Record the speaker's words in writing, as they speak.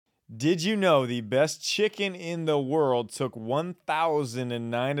Did you know the best chicken in the world took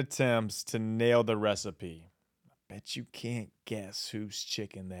 1,009 attempts to nail the recipe? Bet you can't guess whose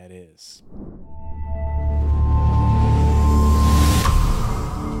chicken that is.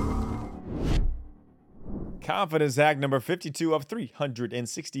 Confidence hack number 52 of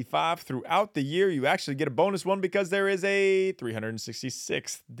 365. Throughout the year, you actually get a bonus one because there is a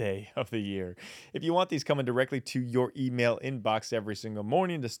 366th day of the year. If you want these coming directly to your email inbox every single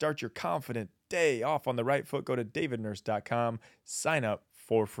morning to start your confident day off on the right foot, go to davidnurse.com, sign up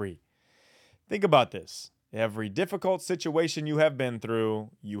for free. Think about this. Every difficult situation you have been through,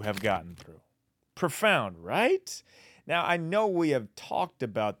 you have gotten through. Profound, right? Now, I know we have talked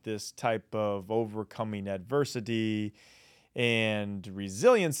about this type of overcoming adversity and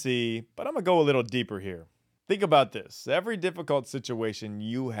resiliency, but I'm going to go a little deeper here. Think about this. Every difficult situation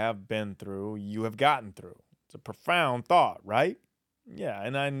you have been through, you have gotten through. It's a profound thought, right? Yeah,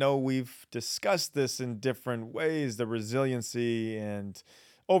 and I know we've discussed this in different ways, the resiliency and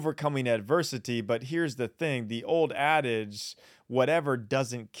overcoming adversity, but here's the thing. The old adage, whatever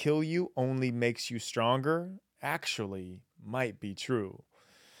doesn't kill you only makes you stronger, actually might be true.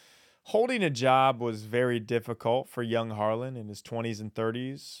 Holding a job was very difficult for young Harlan in his 20s and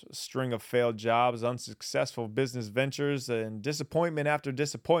 30s. A string of failed jobs, unsuccessful business ventures, and disappointment after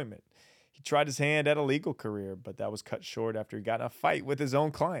disappointment. He tried his hand at a legal career, but that was cut short after he got in a fight with his own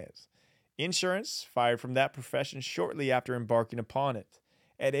clients. Insurance fired from that profession shortly after embarking upon it.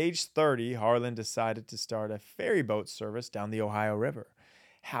 At age 30, Harlan decided to start a ferry boat service down the Ohio River.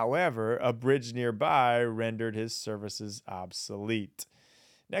 However, a bridge nearby rendered his services obsolete.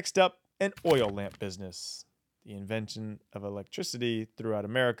 Next up, an oil lamp business. The invention of electricity throughout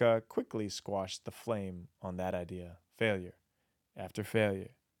America quickly squashed the flame on that idea. Failure after failure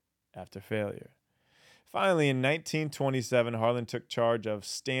after failure. Finally, in 1927, Harlan took charge of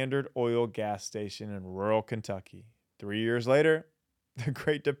Standard Oil gas station in rural Kentucky. 3 years later, the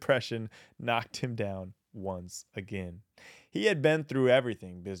Great Depression knocked him down once again. He had been through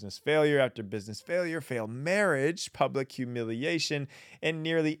everything: business failure after business failure, failed marriage, public humiliation, and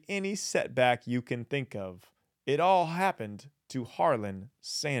nearly any setback you can think of. It all happened to Harlan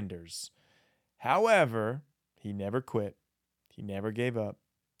Sanders. However, he never quit. He never gave up.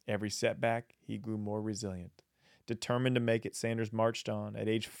 Every setback, he grew more resilient. Determined to make it, Sanders marched on. At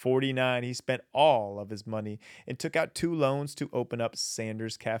age 49, he spent all of his money and took out 2 loans to open up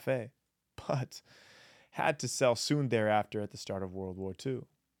Sanders Cafe. But had to sell soon thereafter at the start of World War II.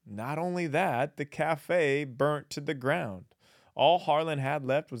 Not only that, the cafe burnt to the ground. All Harlan had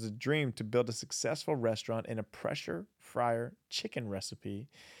left was a dream to build a successful restaurant and a pressure fryer chicken recipe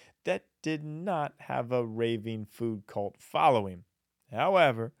that did not have a raving food cult following.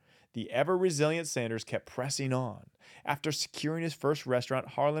 However, the ever-resilient Sanders kept pressing on. After securing his first restaurant,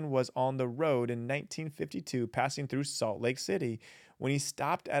 Harlan was on the road in 1952, passing through Salt Lake City, when he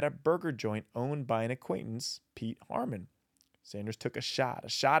stopped at a burger joint owned by an acquaintance, Pete Harmon. Sanders took a shot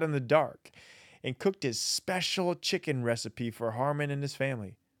in the dark, and cooked his special chicken recipe for Harmon and his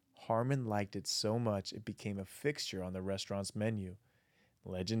family. Harmon liked it so much it became a fixture on the restaurant's menu.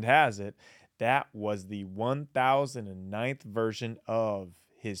 Legend has it, that was the 1009th version of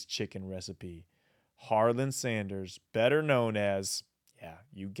his chicken recipe. Harlan Sanders, better known as, yeah,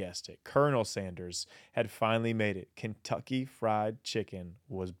 you guessed it, Colonel Sanders, had finally made it. Kentucky Fried Chicken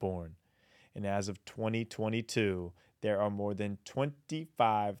was born. And as of 2022, there are more than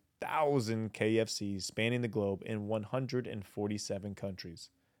 25,000 KFCs spanning the globe in 147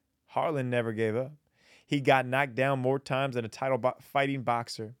 countries. Harlan never gave up. He got knocked down more times than a title-fighting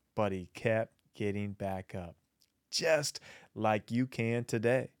boxer, but he kept getting back up. Just like you can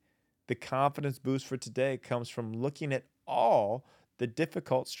today. The confidence boost for today comes from looking at all the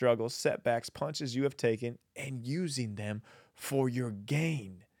difficult struggles, setbacks, punches you have taken and using them for your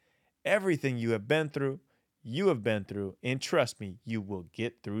gain. Everything you have been through, and trust me, you will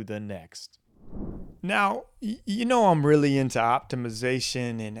get through the next. Now, you know I'm really into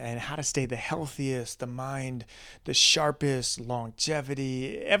optimization and how to stay the healthiest, the mind, the sharpest,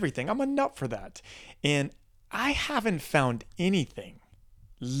 longevity, everything. I'm a nut for that. And I haven't found anything,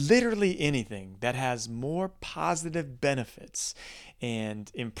 literally anything, that has more positive benefits and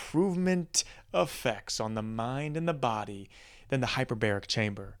improvement effects on the mind and the body than the hyperbaric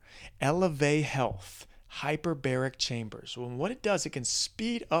chamber. Elevate Health hyperbaric chambers. Well, what it does, it can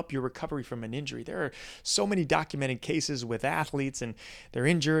speed up your recovery from an injury. There are so many documented cases with athletes and they're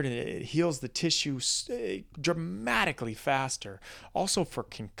injured and it heals the tissue dramatically faster. Also for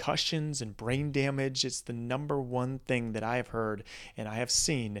concussions and brain damage, it's the number one thing that I have heard and I have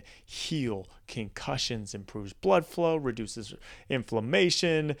seen heal concussions, improves blood flow, reduces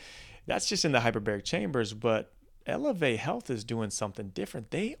inflammation. That's just in the hyperbaric chambers, but Elevate Health is doing something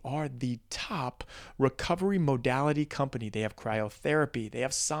different. They are the top recovery modality company. They have cryotherapy, they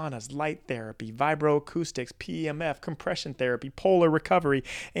have saunas, light therapy, vibroacoustics, PEMF, compression therapy, polar recovery,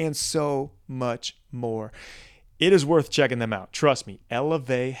 and so much more. It is worth checking them out. Trust me,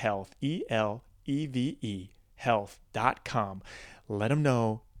 Elevate Health, ELEVE health.com. Let them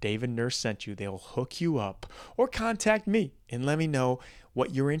know David Nurse sent you. They'll hook you up or contact me and let me know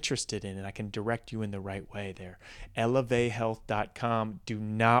what you're interested in and I can direct you in the right way there. ElevateHealth.com. Do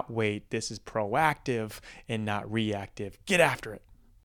not wait. This is proactive and not reactive. Get after it.